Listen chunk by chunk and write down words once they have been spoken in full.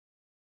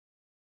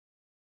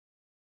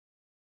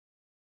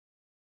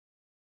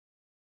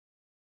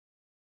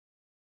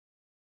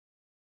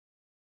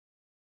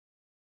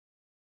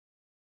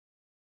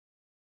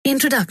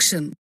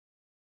Introduction.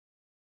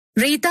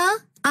 Rita,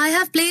 I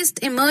have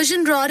placed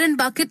immersion rod and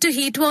bucket to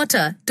heat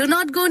water. Do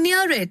not go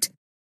near it.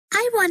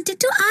 I wanted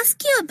to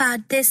ask you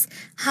about this.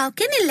 How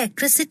can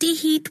electricity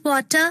heat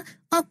water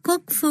or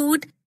cook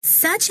food,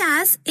 such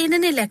as in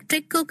an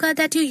electric cooker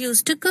that you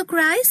use to cook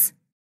rice?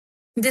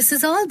 This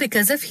is all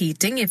because of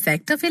heating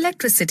effect of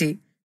electricity.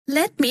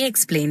 Let me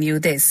explain you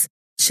this.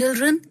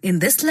 Children, in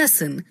this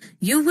lesson,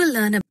 you will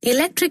learn about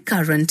electric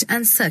current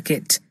and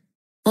circuit.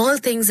 All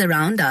things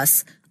around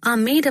us are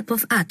made up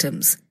of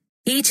atoms.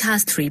 Each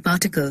has three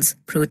particles,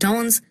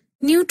 protons,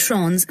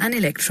 neutrons and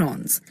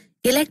electrons.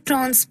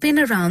 Electrons spin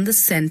around the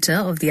center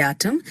of the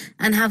atom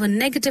and have a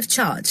negative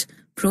charge.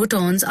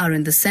 Protons are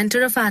in the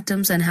center of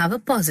atoms and have a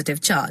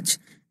positive charge.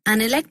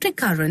 An electric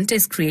current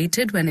is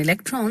created when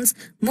electrons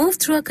move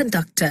through a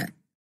conductor.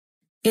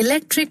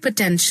 Electric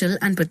potential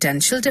and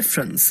potential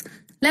difference.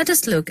 Let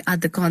us look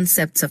at the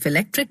concepts of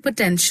electric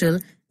potential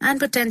and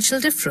potential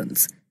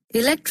difference.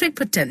 Electric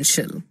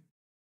potential.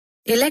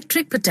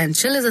 Electric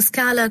potential is a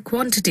scalar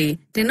quantity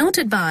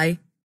denoted by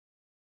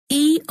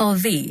E or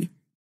V.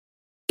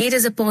 It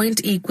is a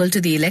point equal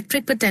to the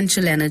electric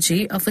potential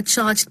energy of a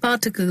charged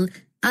particle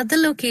at the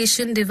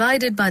location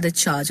divided by the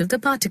charge of the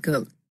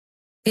particle.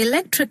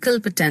 Electrical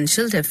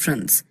potential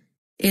difference.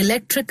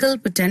 Electrical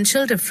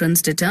potential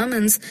difference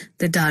determines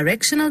the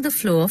direction of the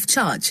flow of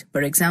charge.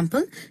 For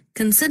example,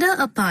 consider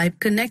a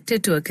pipe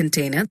connected to a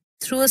container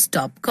through a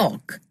stop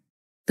cork.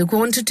 The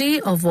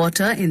quantity of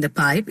water in the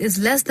pipe is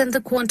less than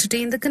the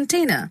quantity in the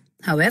container.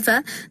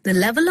 However, the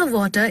level of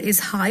water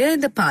is higher in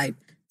the pipe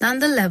than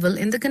the level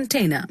in the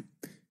container.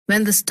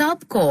 When the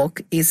stop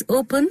cork is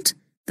opened,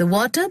 the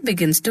water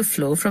begins to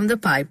flow from the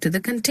pipe to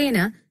the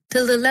container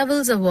till the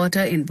levels of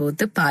water in both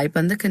the pipe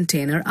and the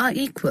container are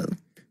equal.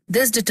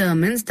 This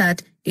determines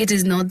that it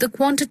is not the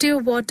quantity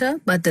of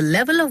water but the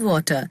level of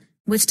water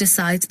which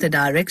decides the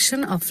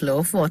direction of flow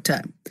of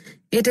water.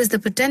 It is the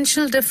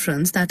potential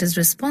difference that is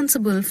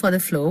responsible for the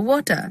flow of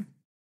water.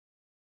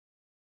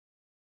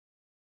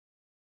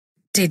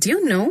 Did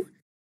you know?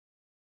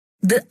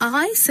 The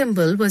I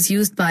symbol was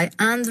used by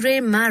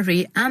André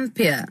Marie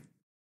Ampère.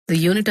 The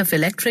unit of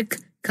electric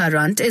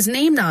current is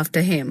named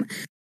after him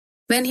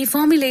when he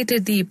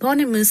formulated the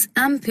eponymous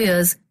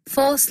Ampere's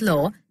force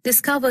law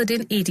discovered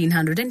in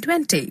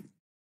 1820.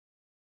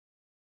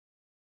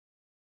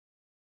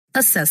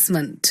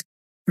 Assessment.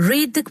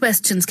 Read the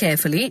questions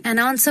carefully and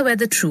answer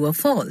whether true or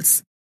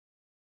false.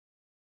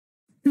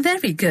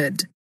 Very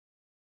good.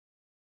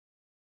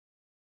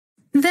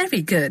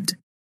 Very good.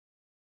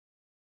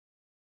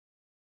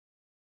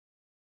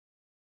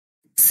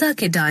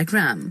 Circuit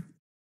diagram.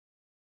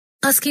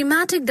 A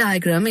schematic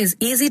diagram is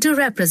easy to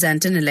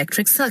represent an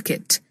electric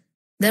circuit.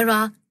 There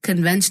are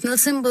conventional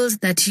symbols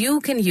that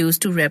you can use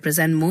to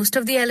represent most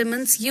of the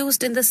elements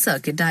used in the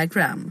circuit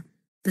diagram.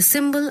 The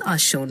symbols are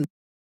shown.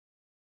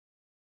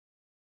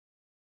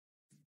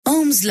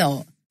 Ohm's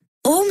law.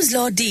 Ohm's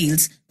law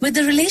deals with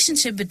the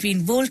relationship between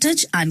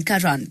voltage and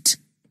current.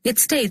 It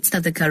states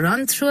that the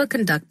current through a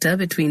conductor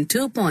between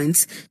 2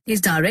 points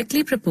is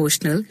directly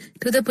proportional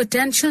to the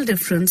potential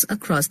difference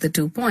across the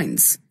 2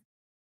 points.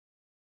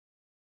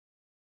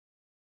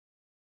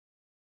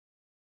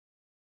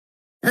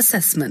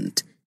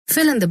 Assessment.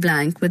 Fill in the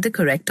blank with the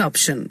correct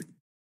option.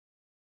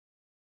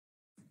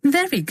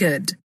 Very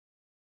good.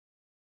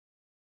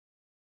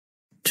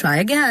 Try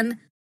again.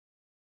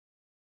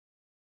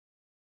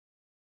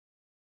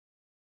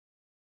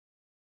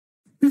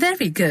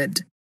 Very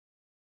good.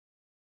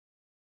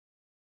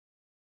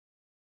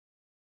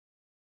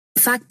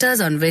 Factors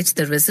on which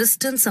the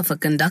resistance of a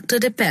conductor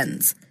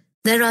depends.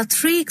 There are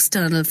three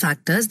external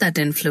factors that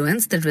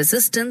influence the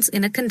resistance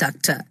in a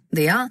conductor.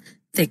 They are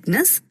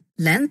thickness,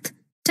 length,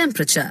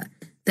 temperature.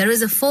 There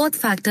is a fourth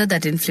factor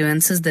that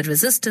influences the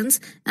resistance,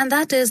 and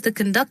that is the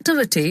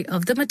conductivity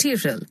of the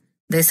material.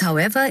 This,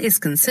 however, is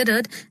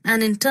considered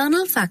an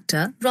internal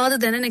factor rather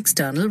than an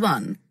external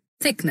one.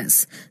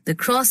 Thickness. The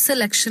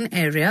cross-section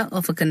area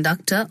of a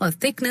conductor or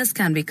thickness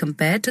can be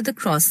compared to the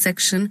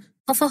cross-section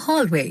of a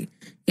hallway.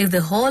 If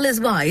the hall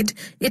is wide,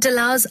 it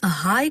allows a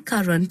high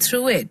current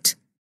through it.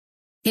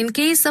 In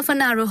case of a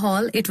narrow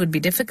hall, it would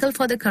be difficult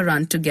for the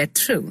current to get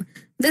through.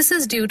 This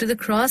is due to the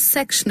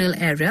cross-sectional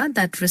area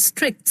that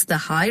restricts the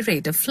high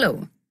rate of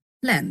flow.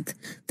 Length.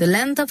 The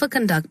length of a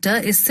conductor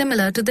is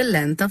similar to the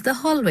length of the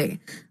hallway.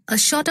 A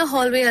shorter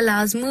hallway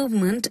allows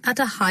movement at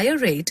a higher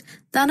rate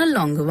than a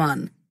longer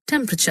one.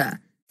 Temperature.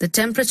 The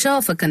temperature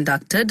of a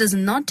conductor does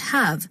not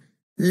have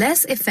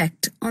less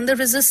effect on the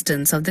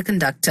resistance of the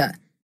conductor.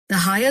 The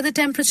higher the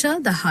temperature,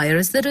 the higher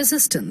is the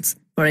resistance.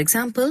 For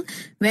example,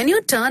 when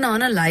you turn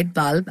on a light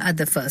bulb at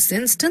the first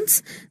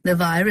instance, the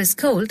wire is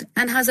cold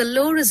and has a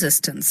low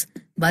resistance.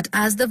 But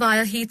as the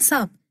wire heats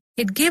up,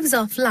 it gives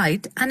off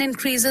light and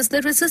increases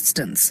the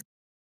resistance.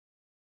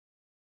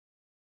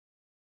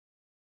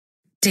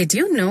 Did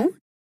you know?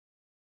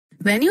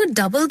 When you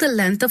double the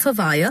length of a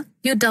wire,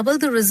 you double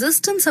the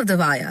resistance of the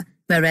wire.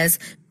 Whereas,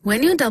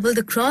 when you double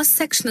the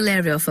cross-sectional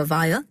area of a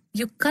wire,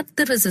 you cut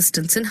the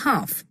resistance in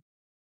half.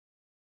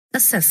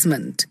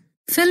 Assessment.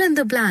 Fill in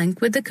the blank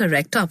with the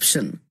correct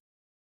option.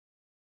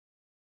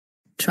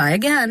 Try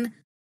again.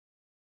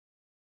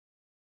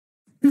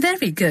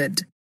 Very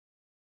good.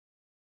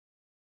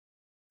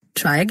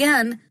 Try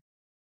again.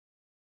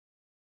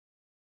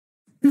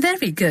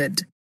 Very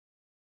good.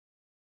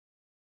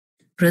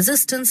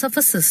 Resistance of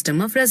a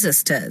system of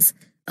resistors.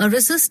 A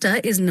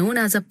resistor is known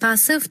as a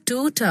passive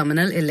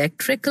two-terminal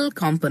electrical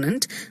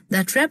component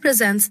that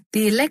represents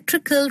the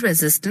electrical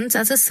resistance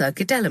as a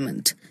circuit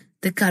element.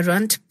 The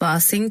current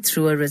passing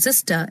through a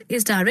resistor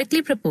is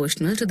directly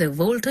proportional to the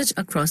voltage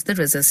across the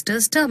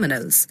resistor's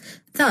terminals.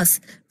 Thus,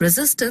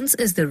 resistance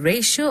is the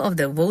ratio of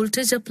the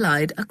voltage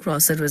applied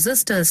across a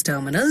resistor's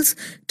terminals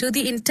to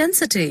the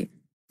intensity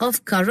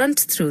of current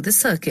through the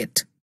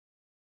circuit.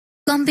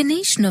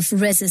 Combination of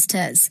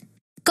resistors.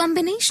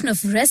 Combination of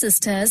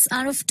resistors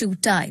are of two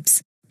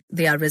types.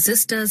 They are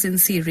resistors in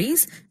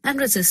series and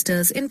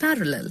resistors in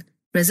parallel.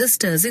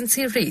 Resistors in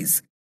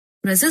series.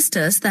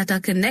 Resistors that are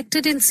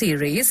connected in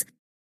series,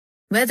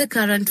 where the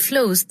current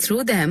flows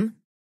through them,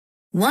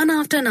 one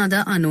after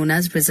another, are known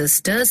as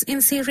resistors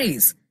in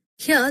series.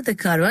 Here, the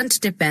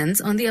current depends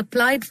on the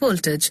applied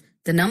voltage,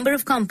 the number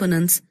of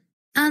components,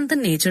 and the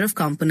nature of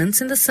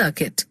components in the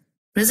circuit.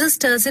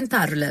 Resistors in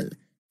parallel.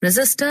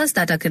 Resistors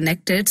that are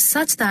connected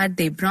such that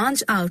they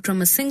branch out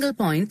from a single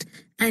point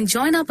and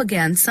join up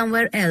again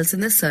somewhere else in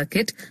the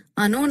circuit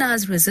are known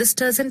as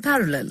resistors in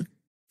parallel.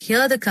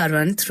 Here the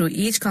current through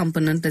each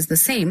component is the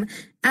same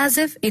as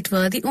if it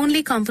were the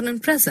only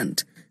component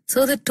present.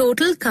 So the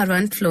total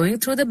current flowing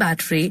through the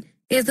battery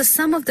is the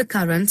sum of the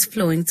currents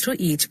flowing through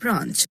each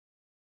branch.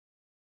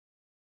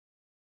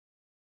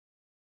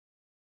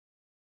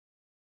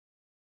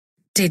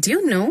 Did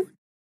you know?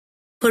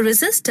 For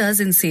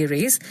resistors in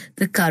series,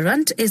 the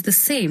current is the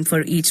same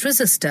for each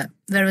resistor,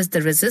 whereas the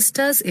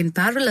resistors in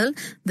parallel,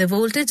 the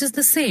voltage is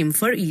the same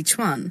for each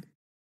one.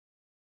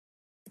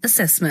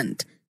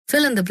 Assessment.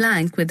 Fill in the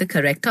blank with the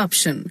correct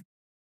option.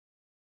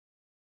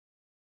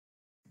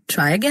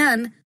 Try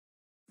again.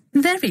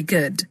 Very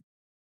good.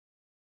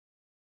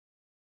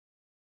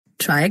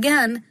 Try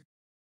again.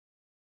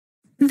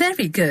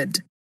 Very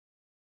good.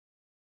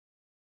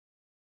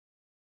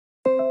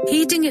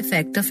 Heating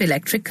effect of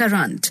electric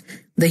current.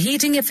 The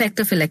heating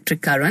effect of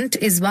electric current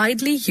is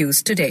widely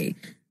used today.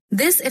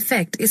 This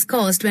effect is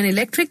caused when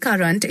electric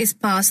current is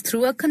passed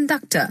through a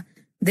conductor.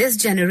 This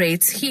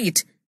generates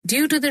heat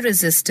due to the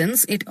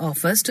resistance it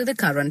offers to the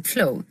current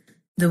flow.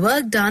 The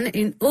work done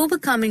in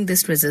overcoming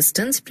this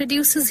resistance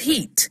produces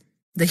heat.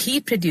 The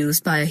heat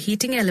produced by a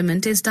heating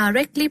element is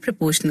directly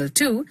proportional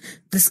to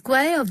the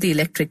square of the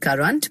electric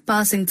current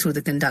passing through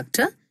the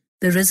conductor,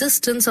 the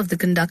resistance of the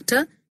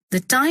conductor,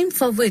 the time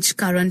for which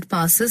current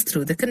passes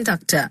through the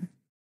conductor.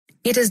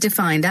 It is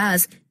defined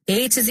as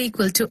H is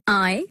equal to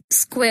I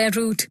square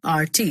root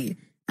RT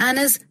and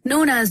is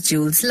known as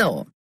Joule's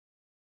law.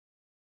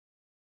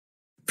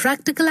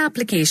 Practical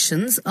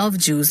applications of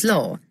Joule's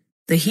law.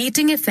 The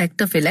heating effect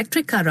of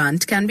electric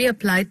current can be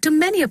applied to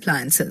many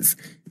appliances.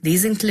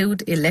 These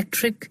include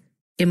electric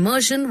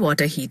immersion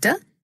water heater,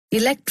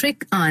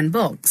 electric iron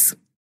box.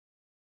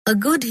 A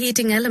good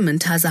heating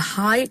element has a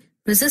high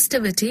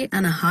resistivity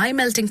and a high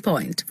melting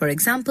point. For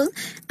example,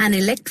 an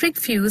electric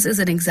fuse is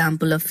an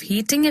example of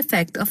heating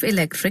effect of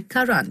electric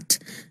current.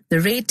 The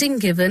rating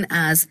given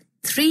as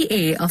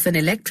 3A of an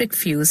electric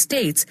fuse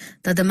states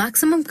that the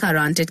maximum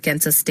current it can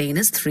sustain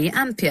is 3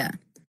 ampere.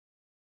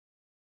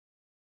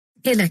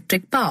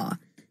 Electric power.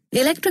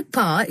 Electric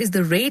power is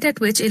the rate at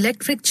which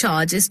electric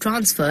charge is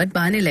transferred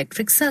by an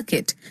electric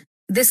circuit.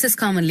 This is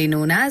commonly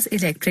known as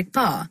electric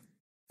power.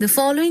 The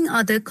following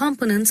are the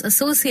components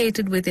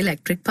associated with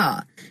electric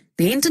power.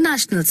 The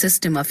International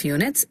System of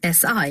Units,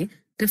 SI,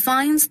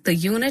 defines the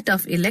unit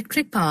of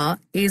electric power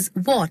is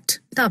watt,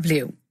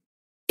 W.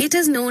 It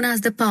is known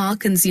as the power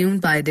consumed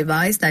by a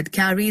device that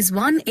carries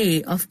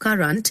 1A of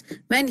current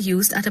when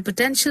used at a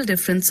potential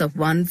difference of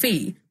 1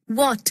 V.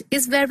 Watt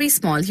is very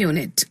small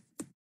unit.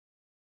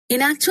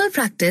 In actual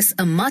practice,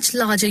 a much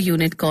larger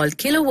unit called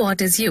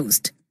kilowatt is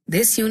used.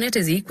 This unit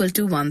is equal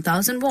to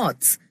 1000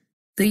 watts.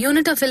 The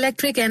unit of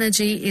electric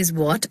energy is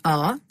watt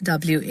hour,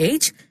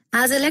 WH,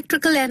 as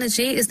electrical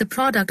energy is the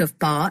product of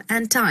power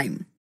and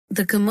time.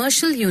 The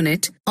commercial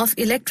unit of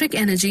electric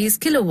energy is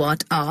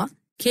kilowatt hour,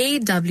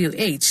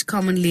 kWh,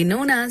 commonly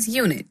known as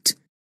unit.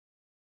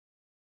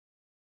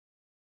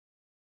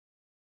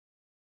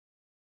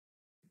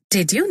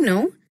 Did you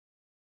know?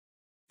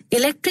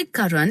 Electric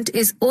current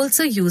is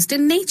also used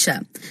in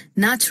nature.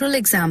 Natural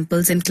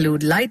examples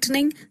include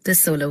lightning, the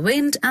solar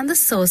wind, and the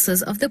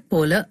sources of the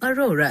polar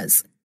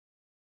auroras.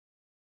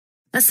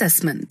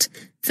 Assessment.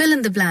 Fill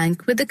in the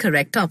blank with the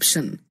correct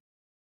option.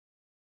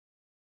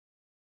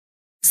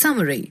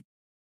 Summary.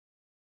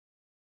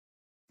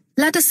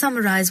 Let us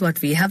summarize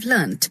what we have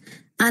learnt.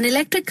 An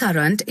electric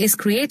current is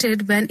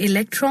created when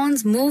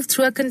electrons move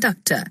through a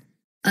conductor.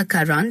 A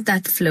current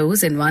that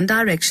flows in one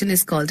direction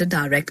is called a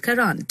direct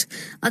current.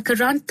 A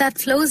current that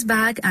flows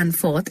back and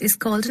forth is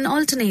called an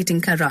alternating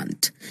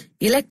current.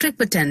 Electric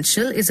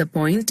potential is a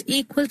point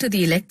equal to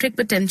the electric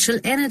potential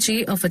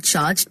energy of a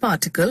charged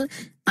particle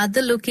at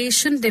the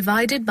location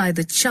divided by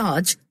the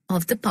charge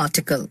of the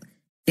particle.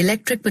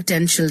 Electric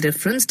potential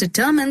difference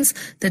determines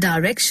the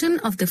direction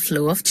of the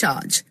flow of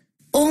charge.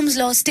 Ohm's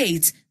law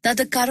states that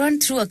the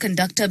current through a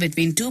conductor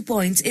between 2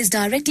 points is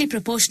directly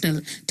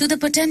proportional to the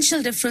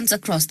potential difference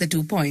across the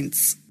 2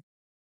 points.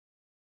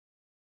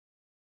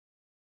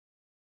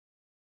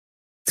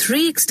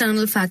 3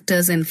 external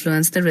factors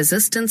influence the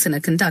resistance in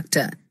a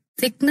conductor: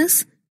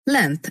 thickness,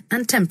 length,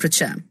 and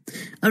temperature.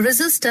 A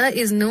resistor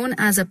is known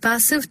as a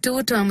passive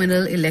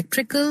two-terminal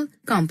electrical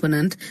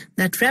component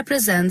that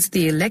represents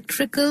the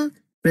electrical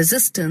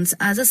resistance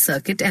as a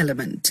circuit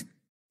element.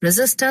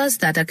 Resistors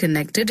that are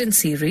connected in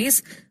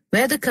series,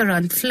 where the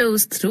current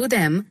flows through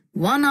them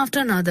one after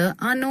another,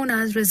 are known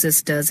as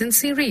resistors in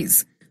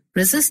series.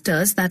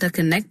 Resistors that are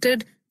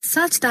connected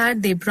such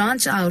that they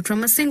branch out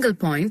from a single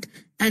point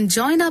and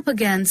join up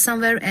again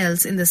somewhere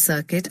else in the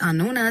circuit are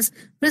known as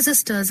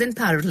resistors in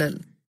parallel.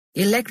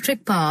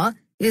 Electric power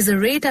is the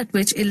rate at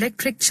which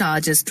electric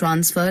charge is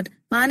transferred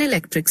by an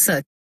electric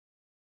circuit.